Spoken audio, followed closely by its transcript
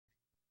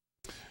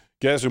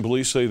Gadsden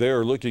police say they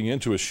are looking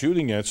into a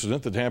shooting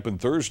incident that happened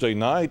Thursday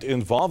night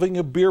involving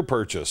a beer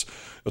purchase.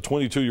 A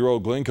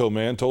 22-year-old Glencoe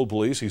man told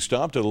police he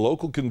stopped at a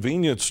local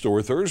convenience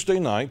store Thursday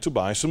night to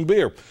buy some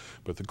beer,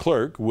 but the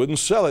clerk wouldn't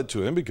sell it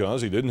to him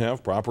because he didn't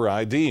have proper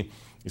ID.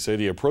 He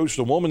said he approached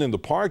a woman in the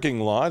parking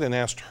lot and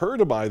asked her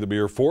to buy the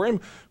beer for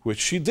him, which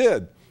she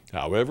did.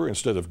 However,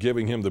 instead of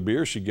giving him the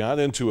beer, she got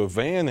into a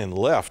van and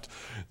left.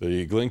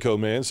 The Glencoe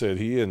man said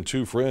he and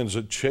two friends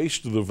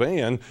chased the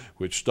van,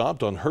 which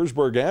stopped on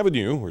Herzberg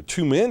Avenue, where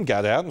two men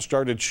got out and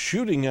started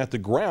shooting at the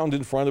ground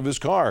in front of his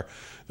car.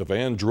 The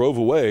van drove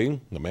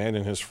away. The man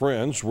and his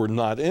friends were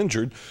not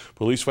injured.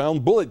 Police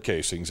found bullet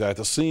casings at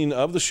the scene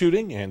of the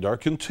shooting and are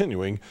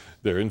continuing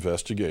their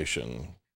investigation.